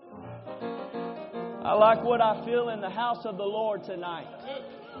I like what I feel in the house of the Lord tonight.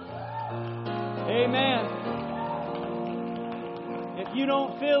 Amen. If you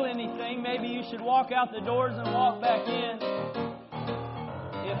don't feel anything, maybe you should walk out the doors and walk back in.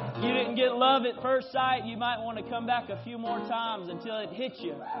 If you didn't get love at first sight, you might want to come back a few more times until it hits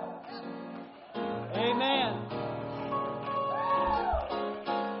you. Amen.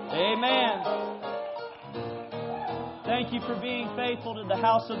 Amen. Thank you for being faithful to the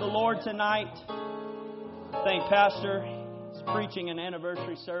house of the Lord tonight. Thank Pastor. He's preaching an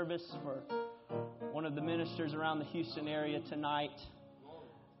anniversary service for one of the ministers around the Houston area tonight.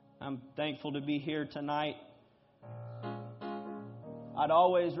 I'm thankful to be here tonight. I'd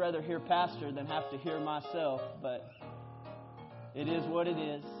always rather hear Pastor than have to hear myself, but it is what it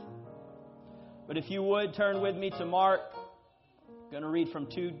is. But if you would, turn with me to Mark. I'm going to read from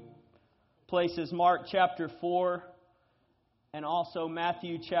two places, Mark chapter 4 and also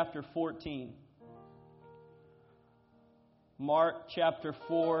Matthew chapter 14. Mark chapter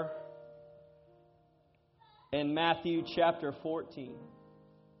 4 and Matthew chapter 14.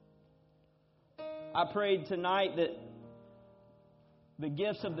 I prayed tonight that the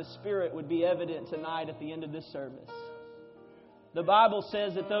gifts of the Spirit would be evident tonight at the end of this service. The Bible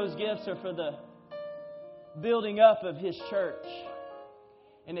says that those gifts are for the building up of His church.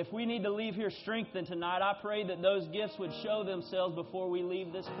 And if we need to leave here strengthened tonight, I pray that those gifts would show themselves before we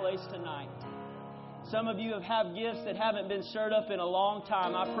leave this place tonight. Some of you have gifts that haven't been stirred up in a long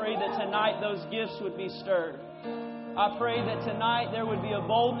time. I pray that tonight those gifts would be stirred. I pray that tonight there would be a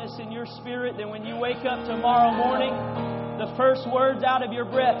boldness in your spirit that when you wake up tomorrow morning, the first words out of your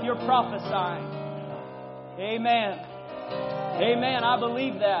breath, you're prophesying. Amen. Amen. I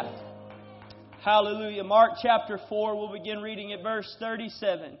believe that. Hallelujah. Mark chapter 4, we'll begin reading at verse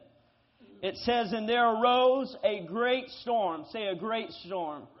 37. It says, "And there arose a great storm," say a great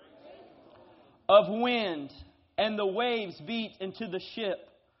storm, "of wind, and the waves beat into the ship,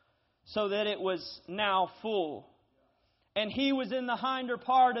 so that it was now full. And he was in the hinder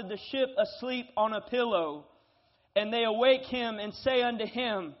part of the ship asleep on a pillow. And they awake him and say unto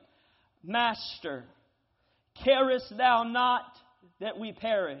him, Master, carest thou not that we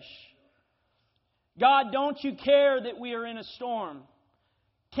perish?" God, don't you care that we are in a storm?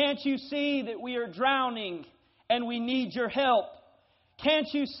 Can't you see that we are drowning and we need your help? Can't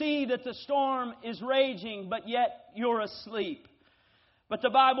you see that the storm is raging, but yet you're asleep? But the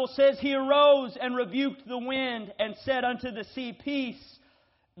Bible says he arose and rebuked the wind and said unto the sea, Peace,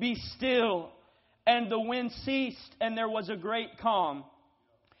 be still. And the wind ceased, and there was a great calm.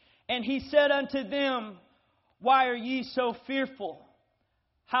 And he said unto them, Why are ye so fearful?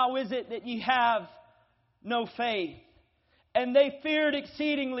 How is it that ye have no faith? And they feared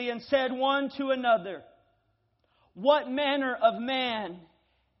exceedingly and said one to another, What manner of man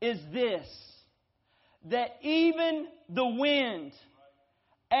is this, that even the wind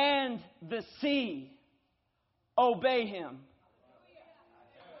and the sea obey him?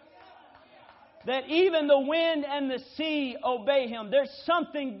 That even the wind and the sea obey him. There's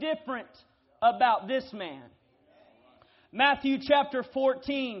something different about this man. Matthew chapter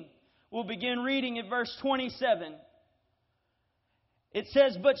 14, we'll begin reading at verse 27. It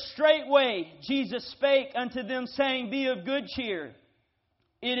says, But straightway Jesus spake unto them, saying, Be of good cheer.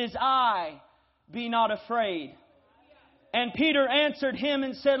 It is I, be not afraid. And Peter answered him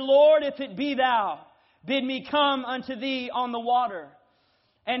and said, Lord, if it be thou, bid me come unto thee on the water.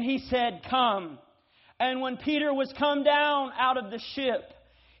 And he said, Come. And when Peter was come down out of the ship,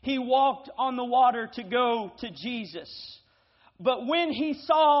 he walked on the water to go to Jesus. But when he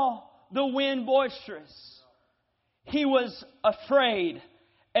saw the wind boisterous, he was afraid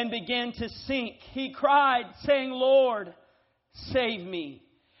and began to sink. He cried, saying, Lord, save me.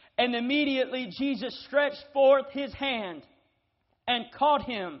 And immediately Jesus stretched forth his hand and caught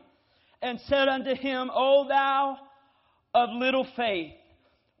him and said unto him, O thou of little faith,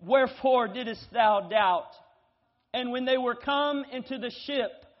 wherefore didst thou doubt? And when they were come into the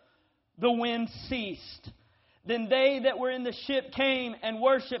ship, the wind ceased. Then they that were in the ship came and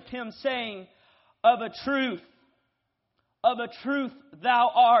worshipped him, saying, Of a truth,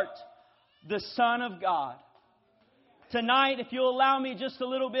 thou art the Son of God. Tonight, if you'll allow me just a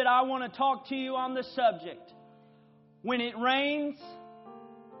little bit, I want to talk to you on the subject. When it rains,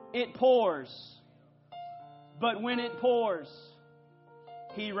 it pours. But when it pours,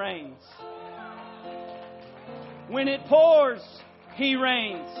 He reigns. When it pours, He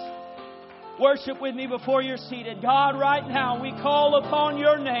reigns. Worship with me before you're seated. God, right now we call upon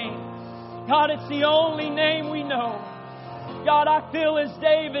your name. God, it's the only name we know. God, I feel as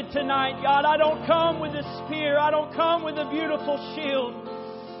David tonight. God, I don't come with a spear. I don't come with a beautiful shield.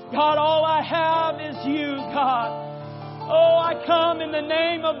 God, all I have is You, God. Oh, I come in the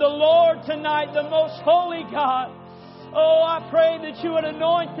name of the Lord tonight, the most holy God. Oh, I pray that You would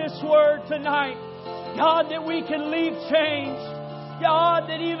anoint this word tonight. God, that we can leave changed. God,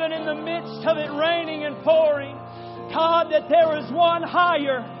 that even in the midst of it raining and pouring, God, that there is one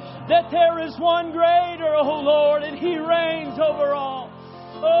higher, that there is one greater, oh Lord, and He reigns over all.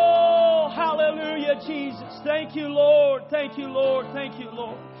 Oh, hallelujah, Jesus. Thank You, Lord. Thank You, Lord. Thank You,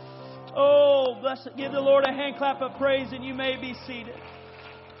 Lord. Oh, bless it. Give the Lord a hand clap of praise and you may be seated.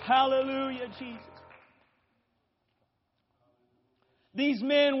 Hallelujah, Jesus. These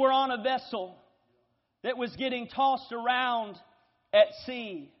men were on a vessel that was getting tossed around at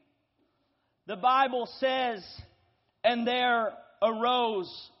sea. The Bible says, and there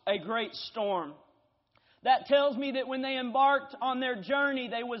arose a great storm. That tells me that when they embarked on their journey,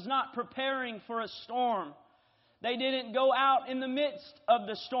 they was not preparing for a storm. They didn't go out in the midst of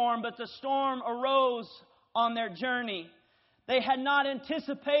the storm, but the storm arose on their journey. They had not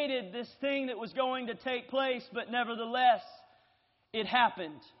anticipated this thing that was going to take place, but nevertheless, it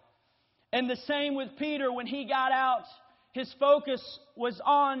happened. And the same with Peter. When he got out, his focus was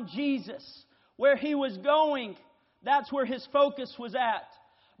on Jesus. Where he was going, that's where his focus was at.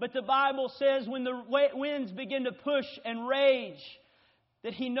 But the Bible says when the winds began to push and rage,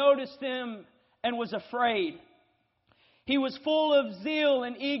 that he noticed them and was afraid. He was full of zeal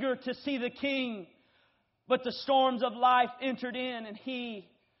and eager to see the King, but the storms of life entered in and he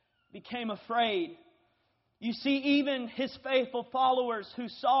became afraid. You see, even his faithful followers who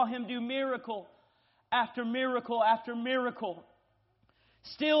saw him do miracle after miracle after miracle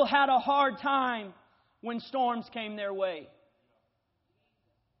still had a hard time when storms came their way.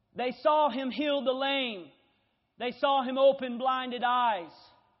 They saw him heal the lame. They saw him open blinded eyes.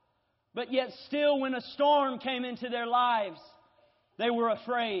 But yet still when a storm came into their lives, they were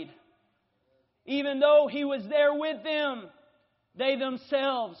afraid. Even though he was there with them, they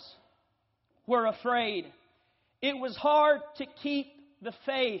themselves were afraid. It was hard to keep the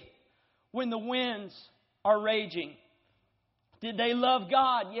faith when the winds are raging. Did they love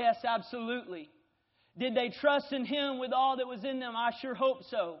God? Yes, absolutely. Did they trust in Him with all that was in them? I sure hope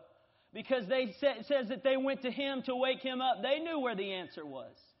so. Because it says that they went to Him to wake Him up. They knew where the answer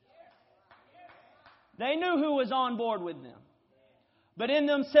was. They knew who was on board with them. But in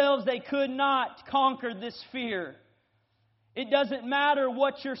themselves, they could not conquer this fear. It doesn't matter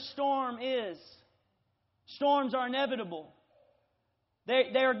what your storm is. Storms are inevitable. They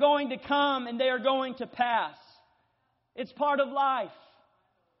are going to come and they are going to pass. It's part of life.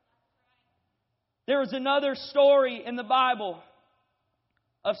 There is another story in the Bible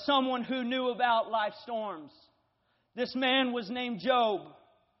of someone who knew about life storms. This man was named Job.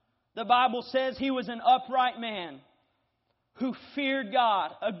 The Bible says he was an upright man who feared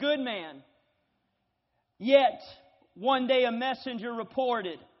God, a good man. Yet, one day a messenger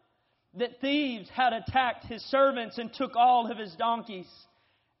reported that thieves had attacked his servants and took all of his donkeys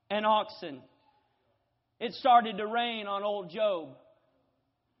and oxen. It started to rain on old Job.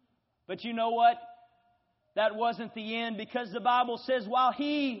 But you know what? That wasn't the end, because the Bible says while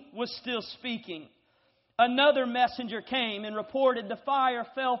he was still speaking, another messenger came and reported the fire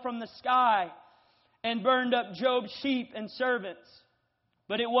fell from the sky and burned up Job's sheep and servants.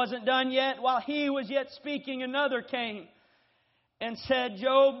 But it wasn't done yet. While he was yet speaking, another came and said,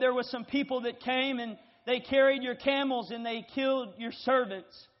 Job, there were some people that came and they carried your camels and they killed your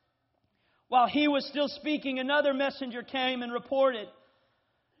servants. While he was still speaking, another messenger came and reported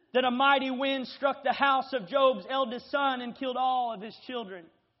that a mighty wind struck the house of Job's eldest son and killed all of his children.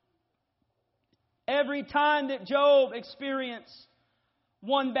 Every time that Job experienced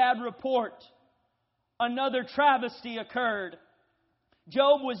one bad report, another travesty occurred.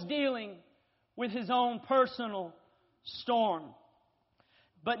 Job was dealing with his own personal storm.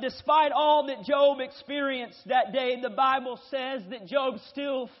 But despite all that Job experienced that day, the Bible says that Job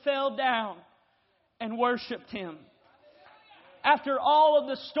still fell down and worshiped Him. After all of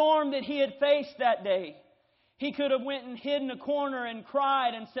the storm that he had faced that day, he could have went and hid in a corner and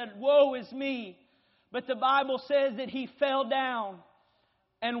cried and said, woe is me. But the Bible says that he fell down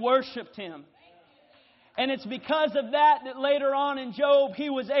and worshiped Him. And it's because of that that later on in Job, he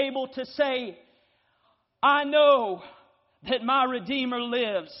was able to say, I know that my Redeemer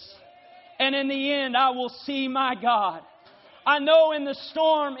lives. And in the end, I will see my God. I know in the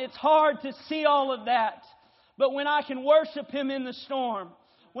storm, it's hard to see all of that. But when I can worship Him in the storm,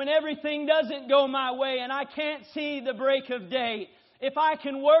 when everything doesn't go my way and I can't see the break of day, if I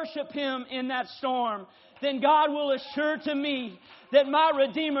can worship Him in that storm, then God will assure to me that my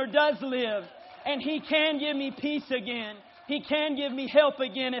Redeemer does live and He can give me peace again. He can give me help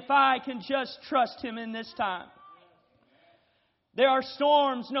again if I can just trust Him in this time. There are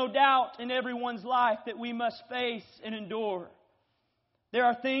storms, no doubt, in everyone's life that we must face and endure. There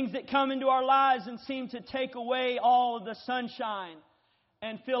are things that come into our lives and seem to take away all of the sunshine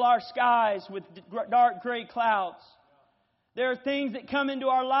and fill our skies with dark gray clouds. There are things that come into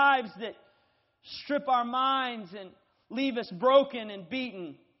our lives that strip our minds and leave us broken and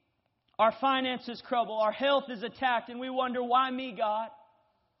beaten. Our finances crumble, our health is attacked, and we wonder, why me, God?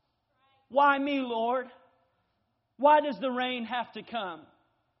 Why me, Lord? Why does the rain have to come?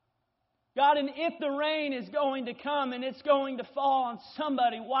 God, and if the rain is going to come and it's going to fall on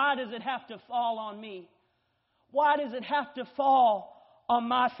somebody, why does it have to fall on me? Why does it have to fall on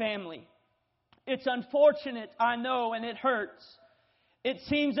my family? It's unfortunate, I know, and it hurts. It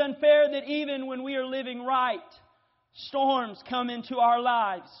seems unfair that even when we are living right, storms come into our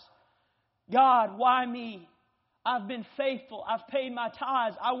lives. God, why me? I've been faithful. I've paid my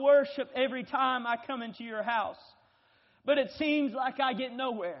tithes. I worship every time I come into your house. But it seems like I get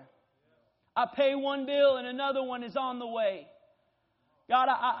nowhere. I pay one bill and another one is on the way. God,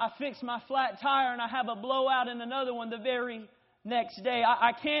 I fix my flat tire and I have a blowout in another one the very next day.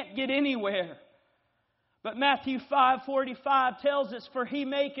 I can't get anywhere. But Matthew 5:45 tells us, "For He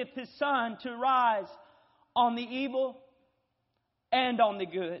maketh His sun to rise on the evil and on the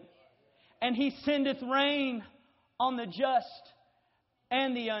good. And He sendeth rain on the just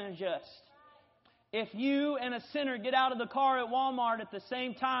and the unjust." If you and a sinner get out of the car at Walmart at the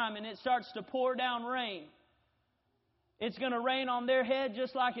same time and it starts to pour down rain, it's going to rain on their head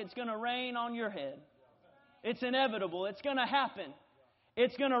just like it's going to rain on your head. It's inevitable. It's going to happen.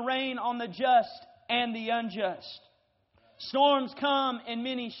 It's going to rain on the just and the unjust. Storms come in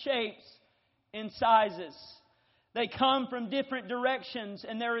many shapes and sizes. They come from different directions,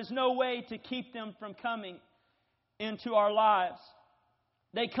 and there is no way to keep them from coming into our lives.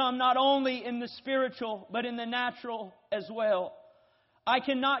 They come not only in the spiritual, but in the natural as well. I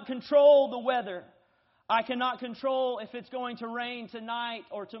cannot control the weather. I cannot control if it's going to rain tonight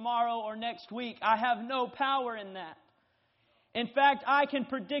or tomorrow or next week. I have no power in that. In fact, I can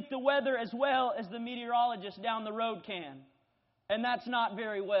predict the weather as well as the meteorologist down the road can. And that's not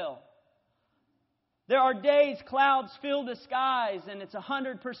very well. There are days clouds fill the skies and it's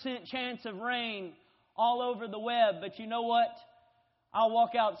 100% chance of rain all over the web. But you know what? I'll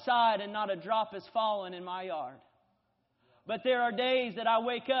walk outside and not a drop has fallen in my yard. But there are days that I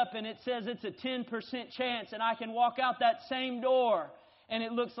wake up and it says it's a 10% chance and I can walk out that same door and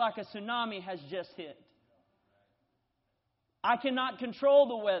it looks like a tsunami has just hit. I cannot control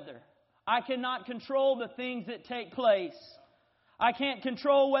the weather. I cannot control the things that take place. I can't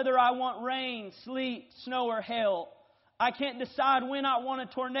control whether I want rain, sleet, snow, or hail. I can't decide when I want a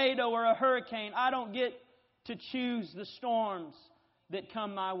tornado or a hurricane. I don't get to choose the storms that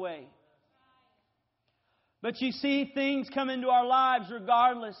come my way. But you see, things come into our lives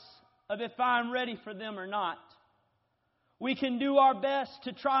regardless of if I'm ready for them or not. We can do our best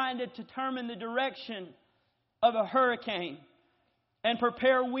to try and to determine the direction of a hurricane and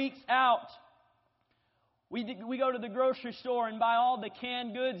prepare weeks out. We go to the grocery store and buy all the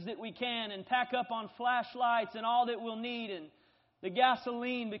canned goods that we can and pack up on flashlights and all that we'll need and the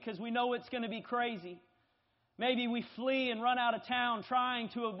gasoline because we know it's going to be crazy. Maybe we flee and run out of town trying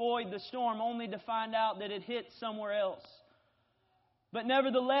to avoid the storm only to find out that it hit somewhere else. But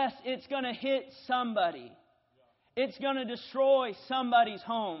nevertheless, it's going to hit somebody. It's going to destroy somebody's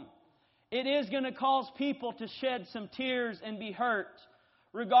home. It is going to cause people to shed some tears and be hurt,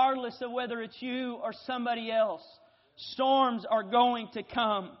 regardless of whether it's you or somebody else. Storms are going to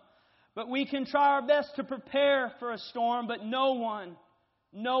come. But we can try our best to prepare for a storm, but no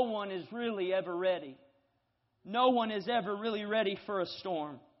one is really ever ready. No one is ever really ready for a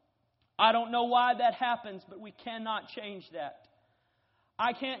storm. I don't know why that happens, but we cannot change that.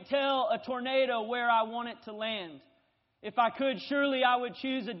 I can't tell a tornado where I want it to land. If I could, surely I would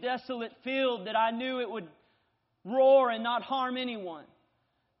choose a desolate field that I knew it would roar and not harm anyone.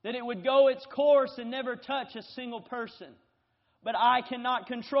 That it would go its course and never touch a single person. But I cannot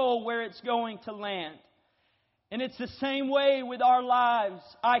control where it's going to land. And it's the same way with our lives.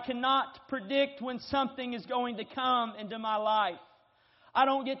 I cannot predict when something is going to come into my life. I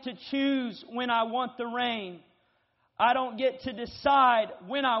don't get to choose when I want the rain. I don't get to decide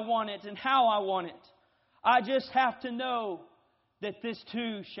when I want it and how I want it. I just have to know that this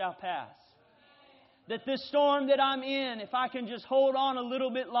too shall pass. That this storm that I'm in, if I can just hold on a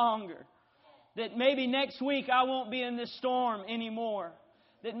little bit longer, that maybe next week I won't be in this storm anymore.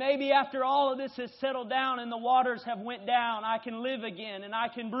 That maybe after all of this has settled down and the waters have went down, I can live again and I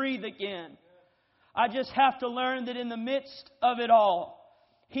can breathe again. I just have to learn that in the midst of it all,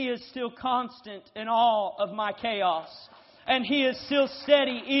 He is still constant in all of my chaos. And He is still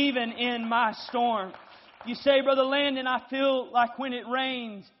steady even in my storm. You say, Brother Landon, I feel like when it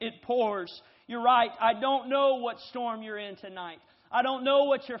rains, it pours. You're right. I don't know what storm you're in tonight. I don't know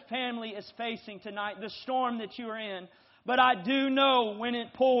what your family is facing tonight, the storm that you are in. But I do know when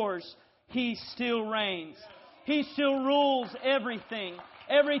it pours, He still reigns. He still rules everything.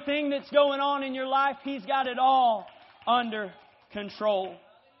 Everything that's going on in your life, He's got it all under control.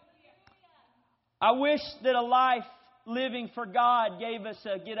 I wish that a life living for God gave us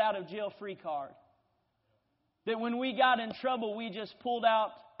a get-out-of-jail-free card. That when we got in trouble, we just pulled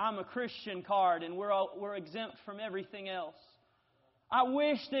out, I'm a Christian card, and we're exempt from everything else. I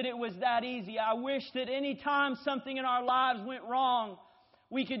wish that it was that easy. I wish that any time something in our lives went wrong,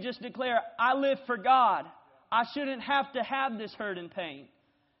 we could just declare, I live for God. I shouldn't have to have this hurt and pain.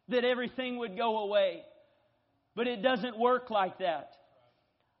 That everything would go away. But it doesn't work like that.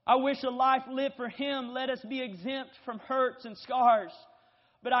 I wish a life lived for Him let us be exempt from hurts and scars.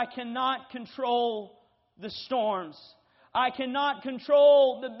 But I cannot control the storms. I cannot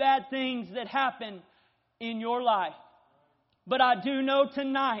control the bad things that happen in your life. But I do know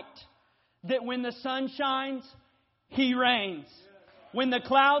tonight that when the sun shines, He reigns. When the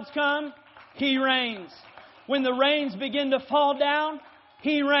clouds come, He reigns. When the rains begin to fall down,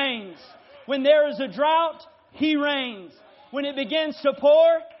 He reigns. When there is a drought, He reigns. When it begins to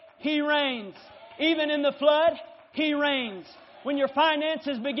pour, He reigns. Even in the flood, He reigns. When your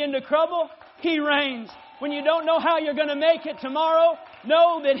finances begin to crumble, He reigns. When you don't know how you're going to make it tomorrow,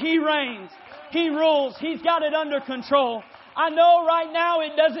 know that He reigns. He rules. He's got it under control. I know right now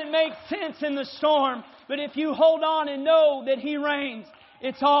it doesn't make sense in the storm, but if you hold on and know that He reigns,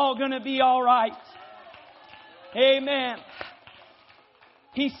 it's all going to be all right. Amen.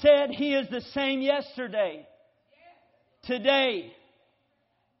 He said He is the same yesterday, today,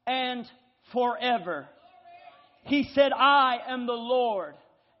 and forever. He said, I am the Lord,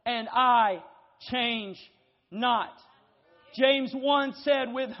 and I change not. James 1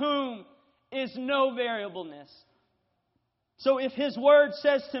 said, with whom is no variableness. So if His Word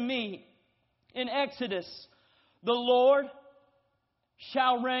says to me in Exodus, the Lord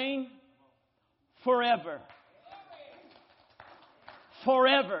shall reign forever.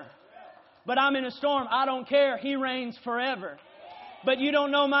 Forever. But I'm in a storm. I don't care. He reigns forever. But you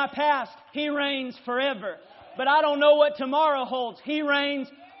don't know my past. He reigns forever. But I don't know what tomorrow holds. He reigns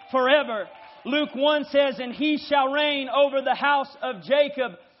forever. Luke 1 says, and He shall reign over the house of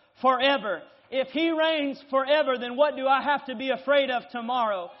Jacob forever. If He reigns forever, then what do I have to be afraid of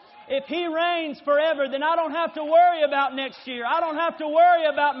tomorrow? If He reigns forever, then I don't have to worry about next year. I don't have to worry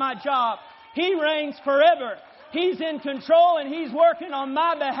about my job. He reigns forever. He's in control and He's working on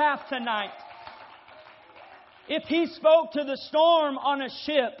my behalf tonight. If He spoke to the storm on a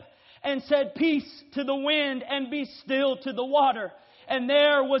ship and said, peace to the wind and be still to the water, and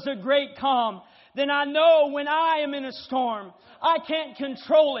there was a great calm, then I know when I am in a storm, I can't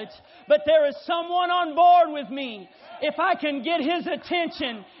control it, but there is someone on board with me. If I can get His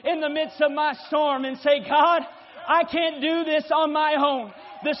attention in the midst of my storm and say, God, I can't do this on my own.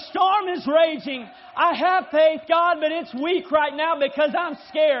 The storm is raging. I have faith, God, but it's weak right now because I'm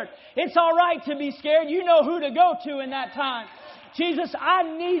scared. It's all right to be scared. You know who to go to in that time. Jesus, I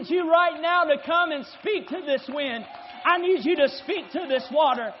need You right now to come and speak to this wind. I need You to speak to this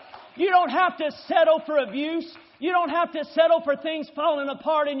water. You don't have to settle for abuse. You don't have to settle for things falling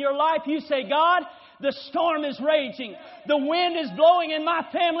apart in your life. You say, God, the storm is raging. The wind is blowing in my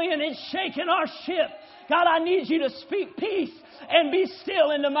family and it's shaking our ship. God, I need You to speak peace and be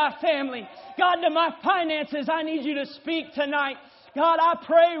still into my family. God, to my finances, I need You to speak tonight. God, I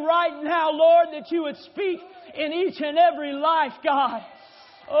pray right now, Lord, that You would speak in each and every life, God.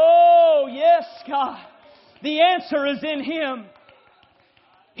 Oh, yes, God. The answer is in Him.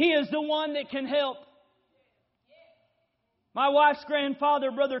 He is the one that can help. My wife's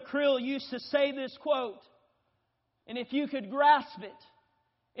grandfather, Brother Krill, used to say this quote, and if you could grasp it,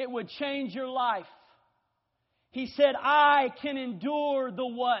 it would change your life. He said, I can endure the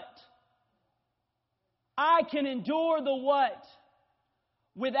what? I can endure the what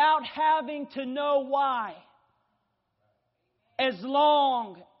without having to know why, as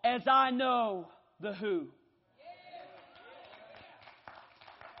long as I know the who.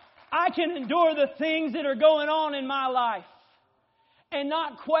 I can endure the things that are going on in my life and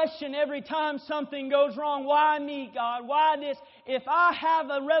not question every time something goes wrong. Why me, God? Why this? If I have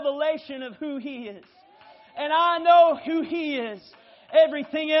a revelation of who He is and I know who He is,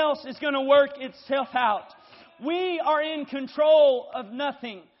 everything else is going to work itself out. We are in control of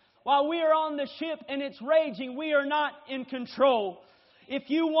nothing. While we are on the ship and it's raging, we are not in control. If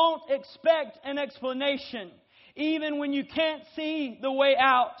you won't expect an explanation, even when you can't see the way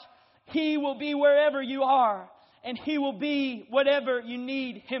out, He will be wherever you are. And He will be whatever you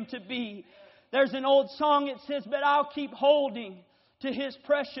need Him to be. There's an old song that says, but I'll keep holding to His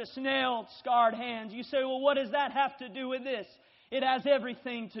precious nailed, scarred hands. You say, well, what does that have to do with this? It has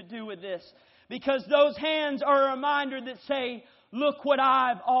everything to do with this. Because those hands are a reminder that say, look what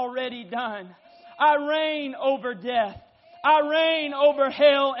I've already done. I reign over death. I reign over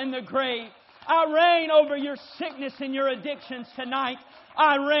hell and the grave. I reign over your sickness and your addictions tonight.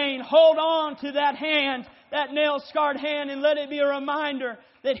 I reign. Hold on to that hand, that nail-scarred hand, and let it be a reminder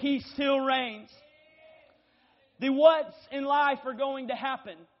that He still reigns. The what's in life are going to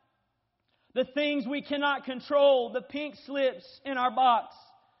happen. The things we cannot control, the pink slips in our box,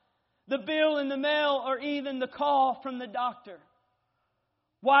 the bill in the mail, or even the call from the doctor.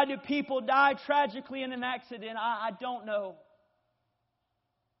 Why do people die tragically in an accident? I don't know.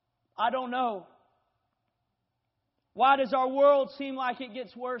 I don't know. Why does our world seem like it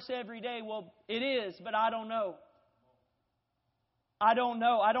gets worse every day? Well, it is, but I don't know. I don't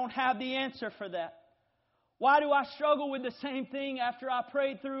know. I don't have the answer for that. Why do I struggle with the same thing after I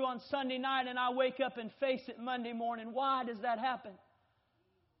prayed through on Sunday night and I wake up and face it Monday morning? Why does that happen?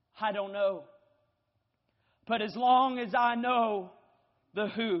 I don't know. But as long as I know the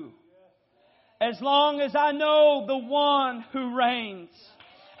who, as long as I know the one who reigns,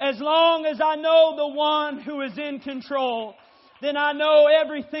 as long as I know the one who is in control, then I know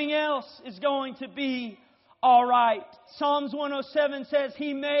everything else is going to be all right. Psalms 107 says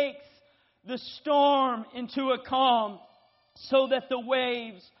He makes the storm into a calm so that the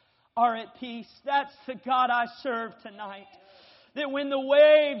waves are at peace. That's the God I serve tonight. That when the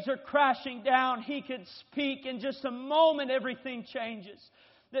waves are crashing down, He could speak in just a moment, everything changes.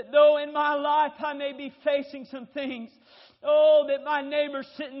 That though in my life I may be facing some things, that my neighbor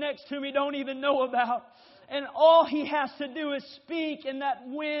sitting next to me don't even know about. And all he has to do is speak, and that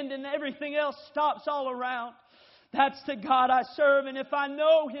wind and everything else stops all around. That's the God I serve. And if I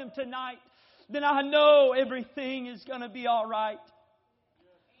know Him tonight, then I know everything is going to be all right.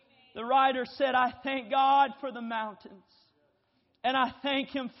 The writer said, I thank God for the mountains. And I thank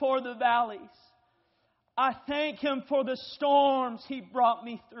Him for the valleys. I thank Him for the storms He brought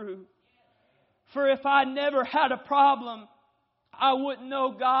me through. For if I never had a problem, I wouldn't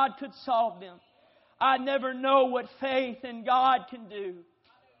know God could solve them. I'd never know what faith in God can do.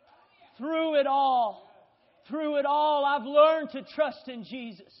 Through it all, I've learned to trust in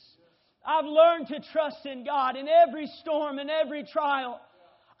Jesus. I've learned to trust in God. In every storm, in every trial,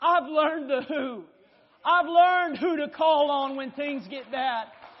 I've learned the who. I've learned who to call on when things get bad.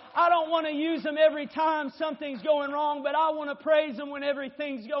 I don't want to use Him every time something's going wrong, but I want to praise Him when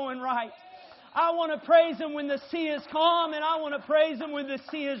everything's going right. I want to praise Him when the sea is calm, and I want to praise Him when the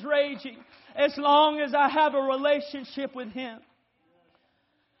sea is raging, as long as I have a relationship with Him.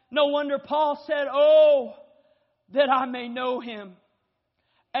 No wonder Paul said, oh, that I may know Him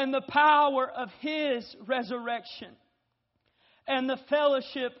and the power of His resurrection and the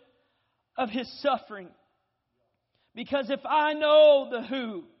fellowship of His suffering. Because if I know the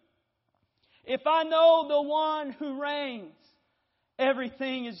who, if I know the one who reigns,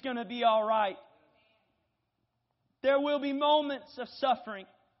 everything is going to be all right. There will be moments of suffering.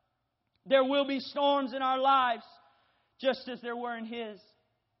 There will be storms in our lives, just as there were in His.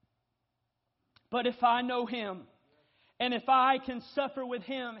 But if I know Him, and if I can suffer with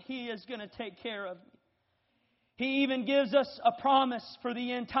Him, He is going to take care of me. He even gives us a promise for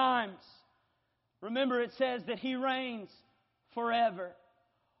the end times. Remember, it says that He reigns forever.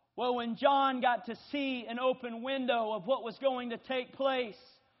 Well, when John got to see an open window of what was going to take place,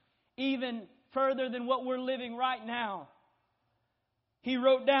 even further than what we're living right now, he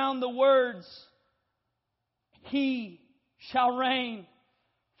wrote down the words, He shall reign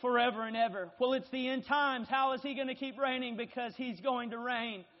forever and ever. Well, it's the end times. How is He going to keep reigning? Because He's going to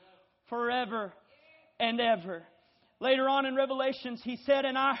reign forever and ever. Later on in Revelations, He said,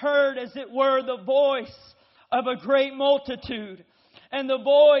 and I heard as it were the voice of a great multitude, and the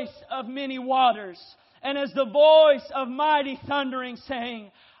voice of many waters, and as the voice of mighty thundering, saying,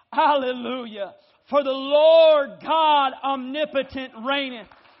 Hallelujah! For the Lord God omnipotent reigneth.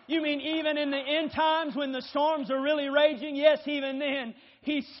 You mean even in the end times when the storms are really raging? Yes, even then,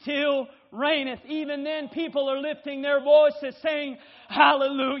 He still reigneth. Even then, people are lifting their voices saying,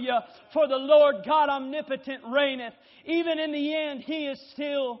 Hallelujah! For the Lord God omnipotent reigneth. Even in the end, He is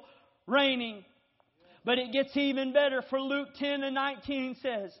still reigning. But it gets even better, for Luke 10:19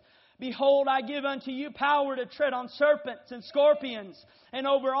 says, Behold, I give unto you power to tread on serpents and scorpions, and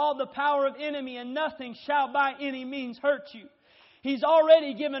over all the power of enemy, and nothing shall by any means hurt you. He's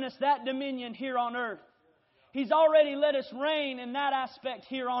already given us that dominion here on earth. He's already let us reign in that aspect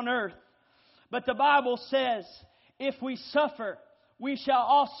here on earth. But the Bible says, if we suffer, we shall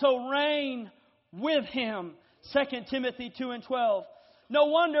also reign with Him. 2 Timothy 2:12. No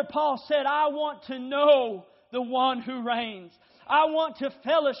wonder Paul said, I want to know the one who reigns. I want to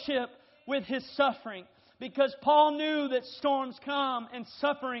fellowship with His suffering. Because Paul knew that storms come and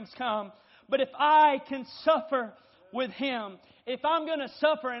sufferings come. But if I can suffer with Him, if I'm going to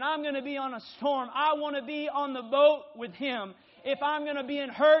suffer and I'm going to be on a storm, I want to be on the boat with Him. If I'm going to be in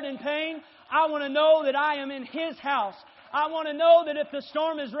hurt and pain, I want to know that I am in His house. I want to know that if the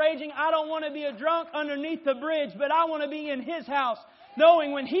storm is raging, I don't want to be a drunk underneath the bridge, but I want to be in His house,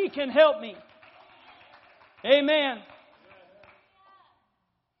 knowing when He can help me. Amen.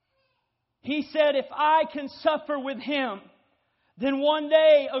 He said, if I can suffer with Him, then one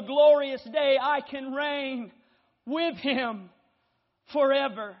day, a glorious day, I can reign with Him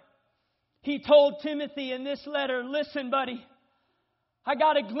forever. He told Timothy in this letter, listen, buddy, I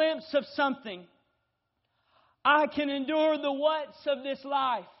got a glimpse of something. I can endure the whats of this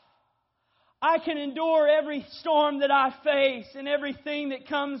life. I can endure every storm that I face and everything that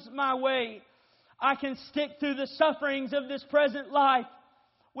comes my way. I can stick through the sufferings of this present life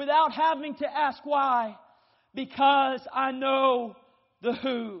without having to ask why. Because I know the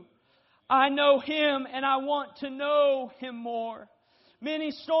who. I know Him and I want to know Him more.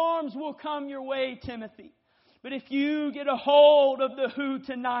 Many storms will come your way, Timothy. But if you get a hold of the who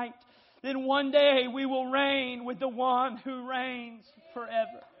tonight, then one day we will reign with the one who reigns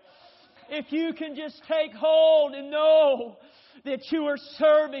forever. If you can just take hold and know that you are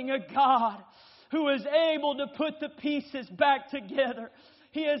serving a God who is able to put the pieces back together.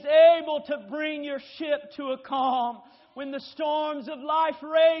 He is able to bring your ship to a calm when the storms of life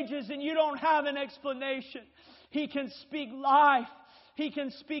rages and you don't have an explanation. He can speak life. He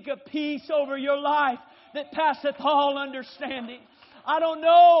can speak a peace over your life that passeth all understanding. I don't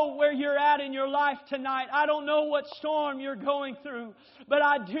know where you're at in your life tonight. I don't know what storm you're going through. But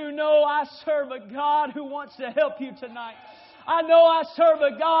I do know I serve a God who wants to help you tonight. I know I serve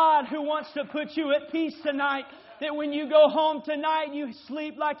a God who wants to put you at peace tonight. That when you go home tonight, you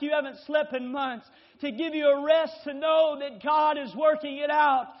sleep like you haven't slept in months. To give you a rest to know that God is working it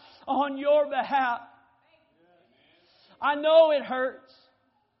out on your behalf. I know it hurts.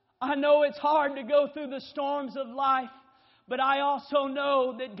 I know it's hard to go through the storms of life. But I also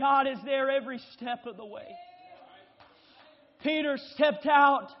know that God is there every step of the way. Peter stepped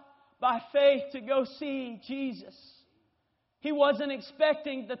out by faith to go see Jesus. He wasn't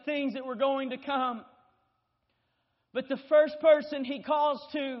expecting the things that were going to come. But the first person he calls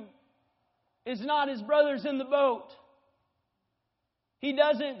to is not his brothers in the boat. He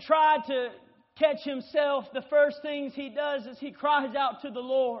doesn't try to catch himself. The first things he does is he cries out to the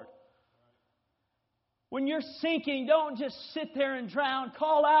Lord. When you're sinking, don't just sit there and drown.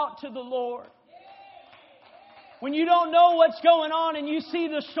 Call out to the Lord. When you don't know what's going on and you see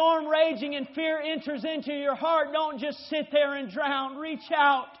the storm raging and fear enters into your heart, don't just sit there and drown. Reach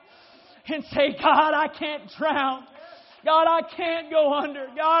out and say, God, I can't drown. God, I can't go under.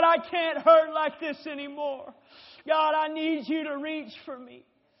 God, I can't hurt like this anymore. God, I need you to reach for me.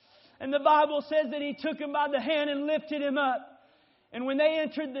 And the Bible says that He took him by the hand and lifted him up. And when they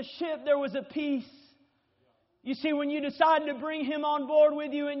entered the ship, there was a peace. You see, when you decide to bring Him on board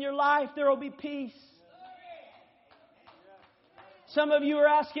with you in your life, there will be peace. Some of you are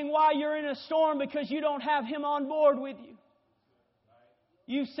asking why you're in a storm because you don't have Him on board with you.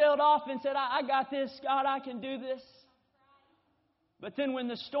 You've sailed off and said, I got this, God, I can do this. But then when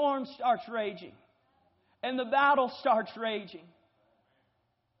the storm starts raging and the battle starts raging,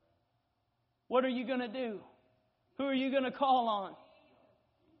 what are you going to do? Who are you going to call on?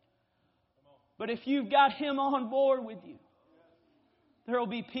 But if you've got Him on board with you, there will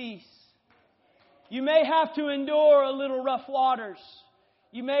be peace. You may have to endure a little rough waters.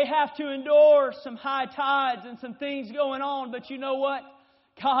 You may have to endure some high tides and some things going on. But you know what?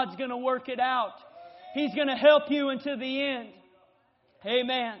 God's going to work it out. He's going to help you until the end.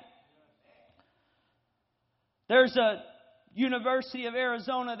 Amen. There's a University of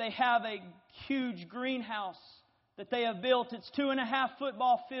Arizona. They have a huge greenhouse that they have built. It's 2.5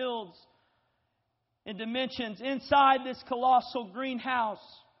 football fields in dimensions. Inside this colossal greenhouse,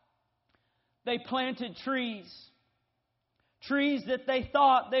 they planted trees. Trees that they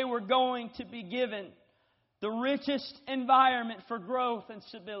thought they were going to be given the richest environment for growth and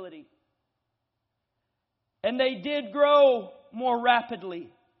stability. And they did grow more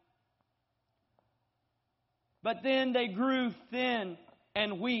rapidly. But then they grew thin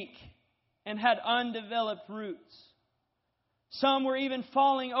and weak and had undeveloped roots. Some were even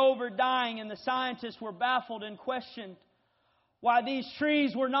falling over, dying, and the scientists were baffled and questioned why these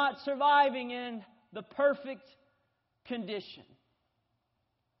trees were not surviving in the perfect condition.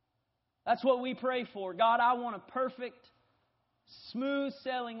 That's what we pray for. God, I want a perfect, smooth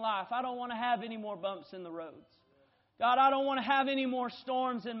sailing life. I don't want to have any more bumps in the roads. God, I don't want to have any more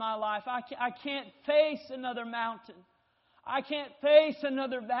storms in my life. I can't face another mountain. I can't face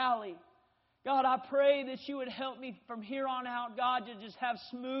another valley. God, I pray that You would help me from here on out, God, to just have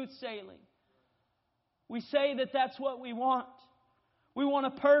smooth sailing. We say that that's what we want. We want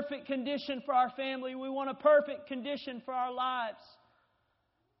a perfect condition for our family. We want a perfect condition for our lives.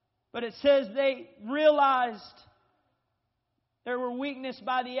 But it says they realized there were weakness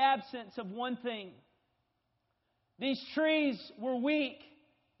by the absence of one thing. These trees were weak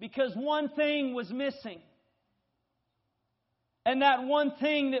because one thing was missing. And that one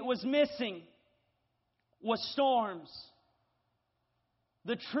thing that was missing was storms.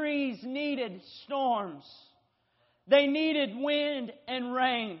 The trees needed storms. They needed wind and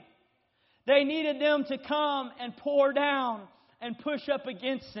rain. They needed them to come and pour down and push up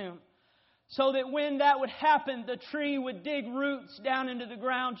against them. So that when that would happen, the tree would dig roots down into the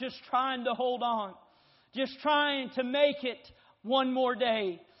ground just trying to hold on. Just trying to make it one more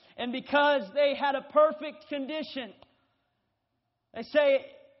day. And because they had a perfect condition, they say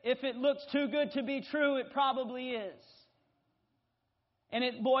if it looks too good to be true, it probably is. And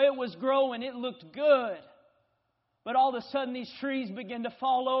it was growing. It looked good. But all of a sudden these trees began to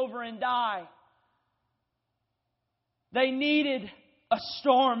fall over and die. They needed a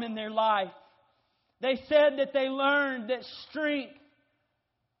storm in their life. They said that they learned that strength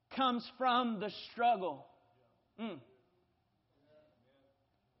comes from the struggle.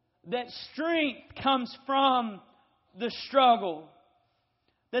 That strength comes from the struggle.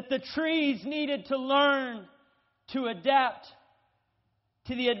 That the trees needed to learn to adapt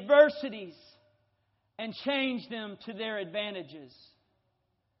to the adversities and change them to their advantages.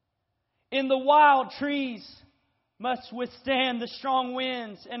 In the wild, trees must withstand the strong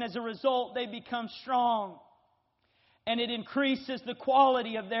winds, and as a result, they become strong. And it increases the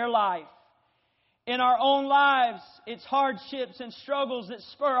quality of their life. In our own lives, it's hardships and struggles that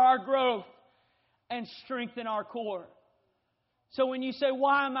spur our growth and strengthen our core. So when you say,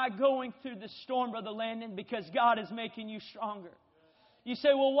 why am I going through this storm, Brother Landon? Because God is making you stronger. You say,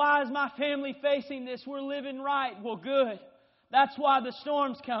 well, why is my family facing this? We're living right. Well, good. That's why the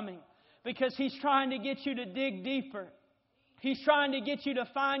storm's coming. Because He's trying to get you to dig deeper. He's trying to get you to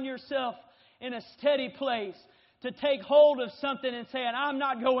find yourself in a steady place. To take hold of something and saying, I'm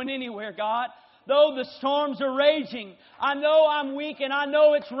not going anywhere, God. Though the storms are raging, I know I'm weak and I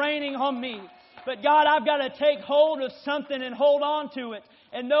know it's raining on me. But God, I've got to take hold of something and hold on to it.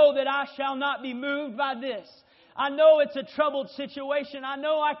 And know that I shall not be moved by this. I know it's a troubled situation. I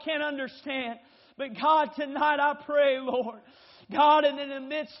know I can't understand. But God, tonight I pray, Lord, God, and in the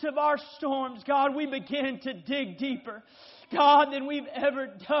midst of our storms, God, we begin to dig deeper, God, than we've ever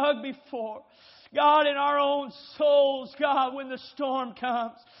dug before. God, in our own souls, God, when the storm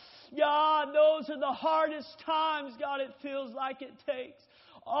comes, God, those are the hardest times, God, it feels like it takes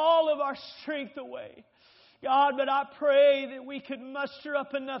all of our strength away. God, but I pray that we could muster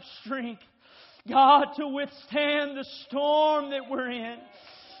up enough strength, God, to withstand the storm that we're in.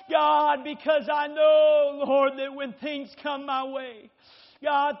 God, because I know, Lord, that when things come my way,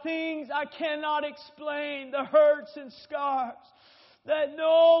 God, things I cannot explain, the hurts and scars that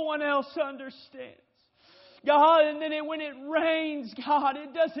no one else understands. God, and then when it rains, God,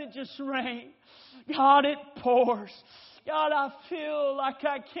 it doesn't just rain. God, it pours. God, I feel like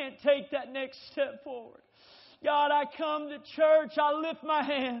I can't take that next step forward. God, I come to church, I lift my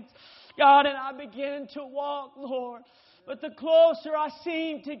hands, God, and I begin to walk, Lord. But the closer I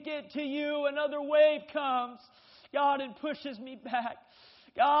seem to get to You, another wave comes, God, and pushes me back.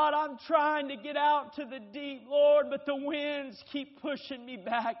 God, I'm trying to get out to the deep, Lord, but the winds keep pushing me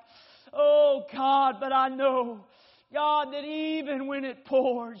back. Oh, God, but I know, God, that even when it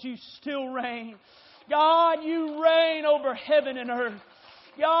pours, You still reign. God, You reign over heaven and earth.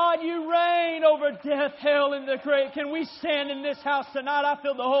 God, You reign over death, hell, and the grave. Can we stand in this house tonight? I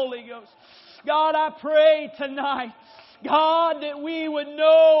feel the Holy Ghost. God, I pray tonight, God, that we would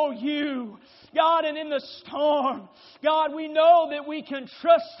know You. God, and in the storm, God, we know that we can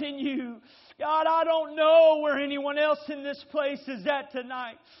trust in You. God, I don't know where anyone else in this place is at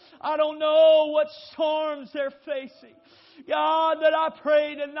tonight. I don't know what storms they're facing. God, that I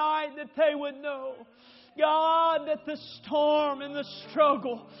pray tonight that they would know, God, that the storm and the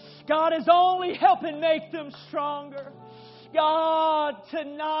struggle, God, is only helping make them stronger. God,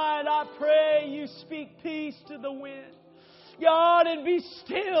 tonight I pray You speak peace to the wind. God, and be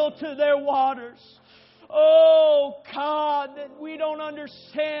still to their waters. Oh, God, that we don't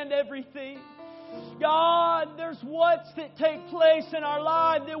understand everything. God, there's what's that take place in our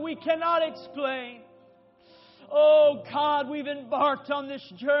life that we cannot explain. Oh, God, we've embarked on this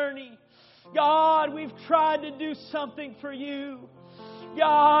journey. God, we've tried to do something for You.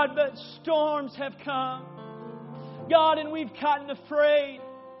 God, but storms have come. God, and we've gotten afraid.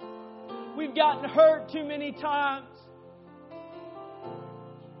 We've gotten hurt too many times.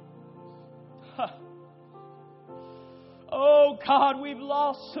 Oh, God, we've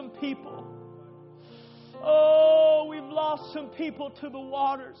lost some people. Oh, we've lost some people to the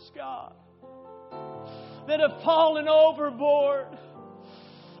waters, God, that have fallen overboard.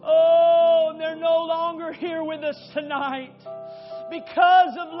 Oh, and they're no longer here with us tonight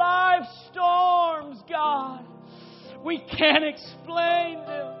because of life's storms, God. We can't explain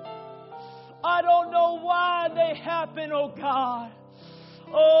them. I don't know why they happen, oh God.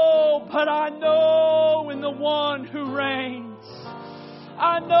 Oh, but I know in the One who reigns.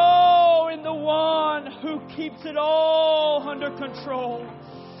 I know in the One who keeps it all under control,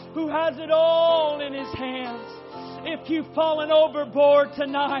 who has it all in His hands. If you've fallen overboard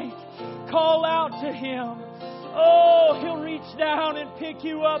tonight, call out to Him. Oh, He'll reach down and pick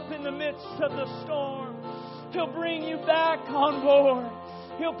you up in the midst of the storm. He'll bring you back on board.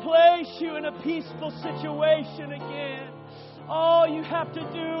 He'll place you in a peaceful situation again. All you have to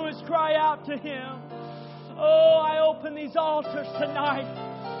do is cry out to Him. Oh, I open these altars tonight.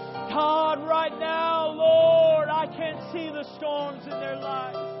 God, right now, Lord, I can't see the storms in their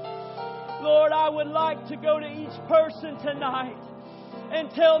life. Lord, I would like to go to each person tonight and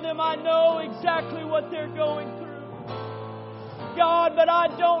tell them I know exactly what they're going through. God, but I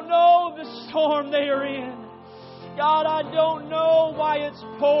don't know the storm they are in. God, I don't know why it's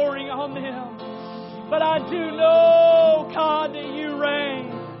pouring on them. But I do know, God, that You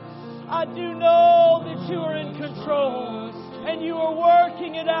reign. I do know that You are in control. And You are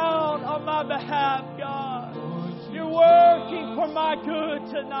working it out on my behalf, God. You're working for my good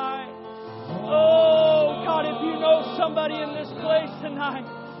tonight. Oh, God, if You know somebody in this place tonight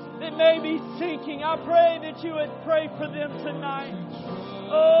that may be thinking, I pray that You would pray for them tonight.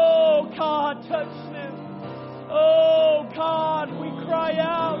 Oh, God, touch them. Oh, God, we cry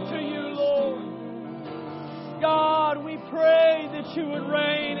out to You, Lord. God, we pray that You would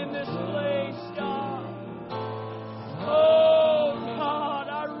reign in this place, God.